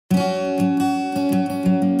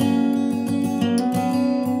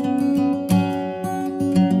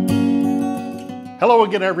Hello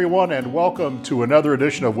again, everyone, and welcome to another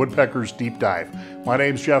edition of Woodpeckers Deep Dive. My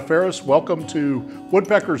name's Jeff Farris. Welcome to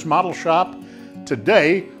Woodpeckers Model Shop.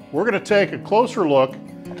 Today, we're going to take a closer look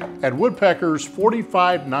at Woodpeckers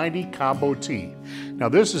 4590 Combo T. Now,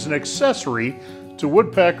 this is an accessory to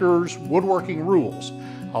Woodpeckers Woodworking Rules.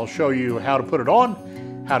 I'll show you how to put it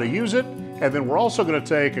on, how to use it, and then we're also going to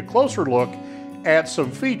take a closer look at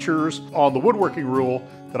some features on the Woodworking Rule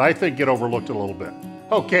that I think get overlooked a little bit.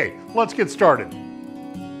 Okay, let's get started.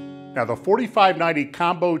 Now, the 4590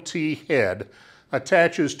 Combo T head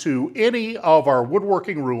attaches to any of our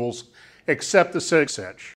woodworking rules except the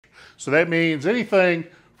 6-inch. So that means anything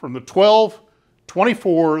from the 12,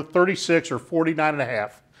 24, 36, or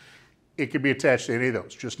 49.5, it can be attached to any of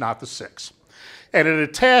those, just not the 6. And it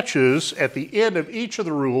attaches at the end of each of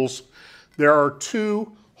the rules. There are 2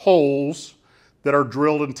 holes that are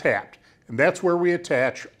drilled and tapped, and that's where we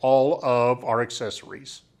attach all of our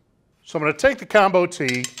accessories. So I'm going to take the Combo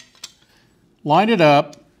T, line it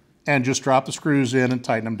up, and just drop the screws in and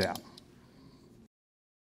tighten them down.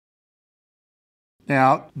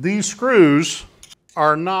 Now, these screws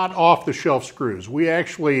are not off-the-shelf screws. We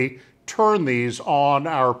actually turn these on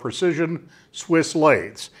our precision Swiss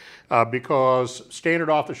lathes because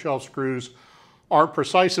standard off-the-shelf screws aren't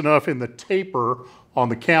precise enough in the taper on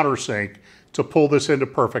the countersink to pull this into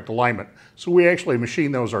perfect alignment. So we actually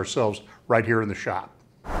machine those ourselves right here in the shop.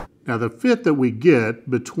 Now, the fit that we get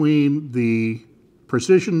between the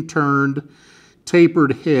precision turned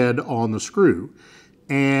tapered head on the screw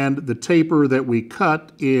and the taper that we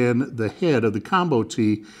cut in the head of the Combo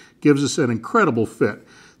T gives us an incredible fit.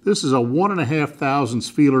 This is a 1.5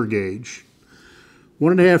 thousandths feeler gauge.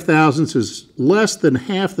 1.5 thousandths is less than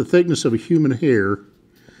half the thickness of a human hair,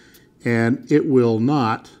 and it will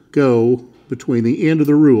not go between the end of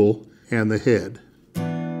the rule and the head.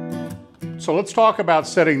 So let's talk about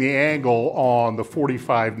setting the angle on the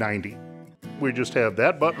 4590. We just have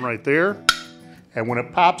that button right there, and when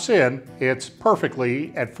it pops in, it's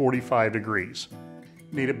perfectly at 45 degrees.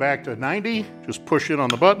 Need it back to 90, just push in on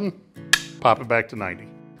the button, pop it back to 90.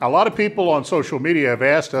 A lot of people on social media have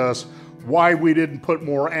asked us why we didn't put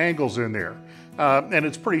more angles in there. And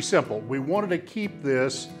it's pretty simple. We wanted to keep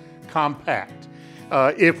this compact.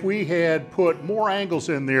 If we had put more angles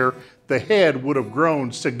in there, the head would have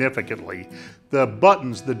grown significantly. The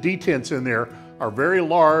buttons, the detents in there are very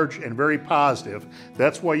large and very positive.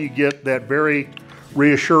 That's why you get that very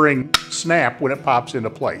reassuring snap when it pops into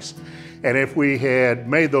place. And if we had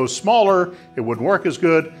made those smaller, it wouldn't work as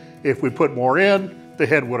good. If we put more in, the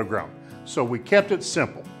head would have grown. So we kept it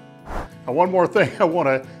simple. Now, one more thing I want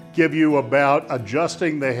to give you about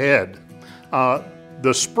adjusting the head.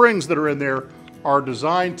 The springs that are in there are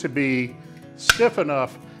designed to be stiff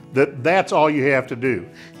enough that that's all you have to do.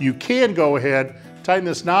 You can go ahead, tighten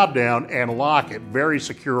this knob down, and lock it very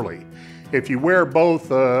securely. If you wear both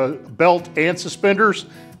belt and suspenders,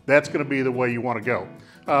 that's going to be the way you want to go.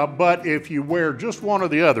 But if you wear just one or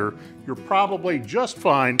the other, you're probably just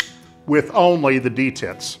fine with only the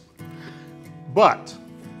detents. But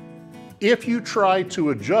if you try to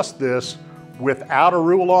adjust this without a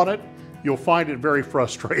rule on it, you'll find it very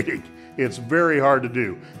frustrating. It's very hard to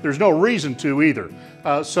do. There's no reason to either.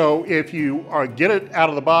 So if you get it out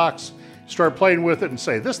of the box, start playing with it and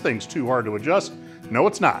say, this thing's too hard to adjust. No,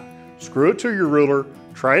 it's not. Screw it to your ruler,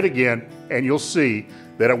 try it again, and you'll see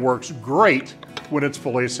that it works great when it's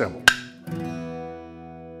fully assembled.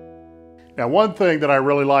 Now, one thing that I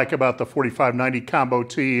really like about the 4590 Combo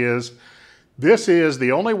T is this is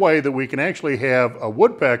the only way that we can actually have a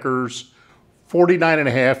Woodpecker's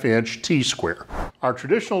 49.5-inch T-square. Our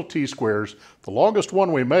traditional T-squares, the longest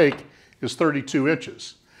one we make is 32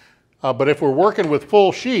 inches. But if we're working with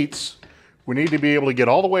full sheets, we need to be able to get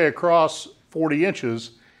all the way across 40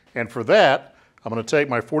 inches. And for that, I'm going to take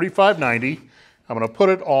my 4590, I'm going to put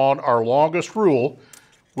it on our longest rule,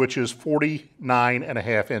 which is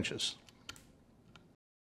 49.5 inches.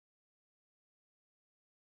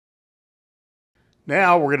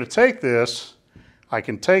 Now we're going to take this, I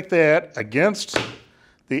can take that against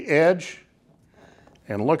the edge,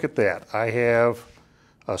 and look at that. I have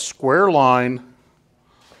a square line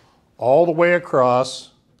all the way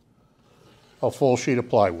across a full sheet of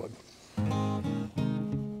plywood.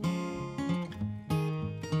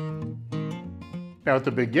 Now, at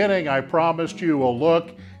the beginning, I promised you a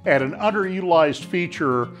look at an underutilized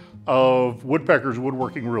feature of Woodpeckers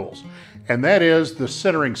Woodworking Rules, and that is the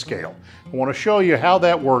centering scale. I want to show you how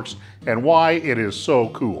that works and why it is so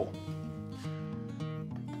cool.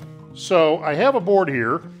 So I have a board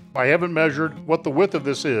here. I haven't measured what the width of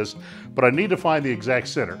this is, but I need to find the exact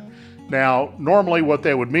center. Now, normally what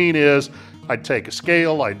that would mean is I'd take a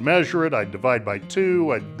scale, I'd measure it, I'd divide by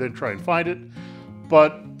 2, I'd then try and find it.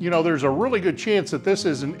 But, you know, there's a really good chance that this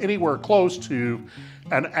isn't anywhere close to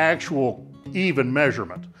an actual even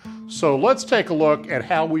measurement. So let's take a look at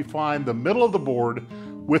how we find the middle of the board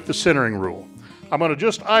with the centering rule. I'm going to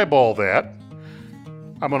just eyeball that.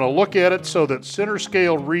 I'm going to look at it so that center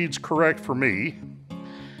scale reads correct for me.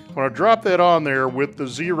 I'm going to drop that on there with the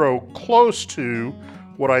 0 close to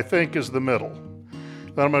what I think is the middle.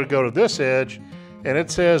 Then I'm going to go to this edge, and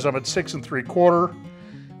it says I'm at 6 3/4.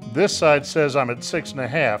 This side says I'm at 6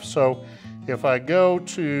 1/2. So if I go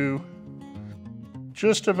to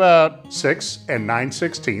just about 6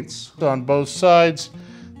 9/16 on both sides,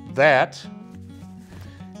 that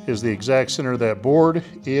is the exact center of that board.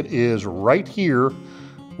 It is right here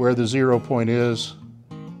where the 0 point is.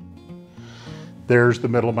 There's the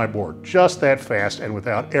middle of my board, just that fast and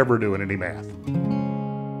without ever doing any math.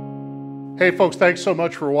 Hey folks, thanks so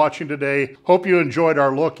much for watching today. Hope you enjoyed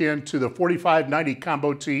our look into the 4590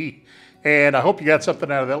 Combo T, and I hope you got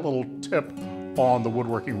something out of that little tip on the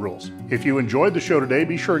woodworking rules. If you enjoyed the show today,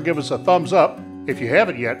 be sure to give us a thumbs up. If you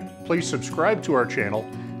haven't yet, please subscribe to our channel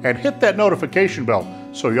and hit that notification bell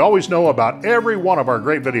so you always know about every one of our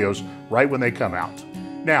great videos right when they come out.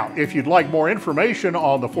 Now, if you'd like more information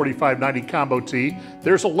on the 4590 Combo T,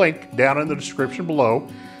 there's a link down in the description below,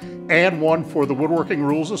 and one for the woodworking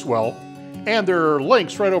rules as well. And there are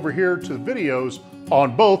links right over here to the videos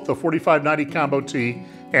on both the 4590 Combo T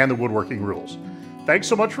and the woodworking rules. Thanks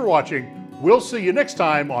so much for watching. We'll see you next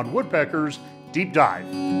time on Woodpeckers Deep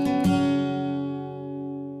Dive.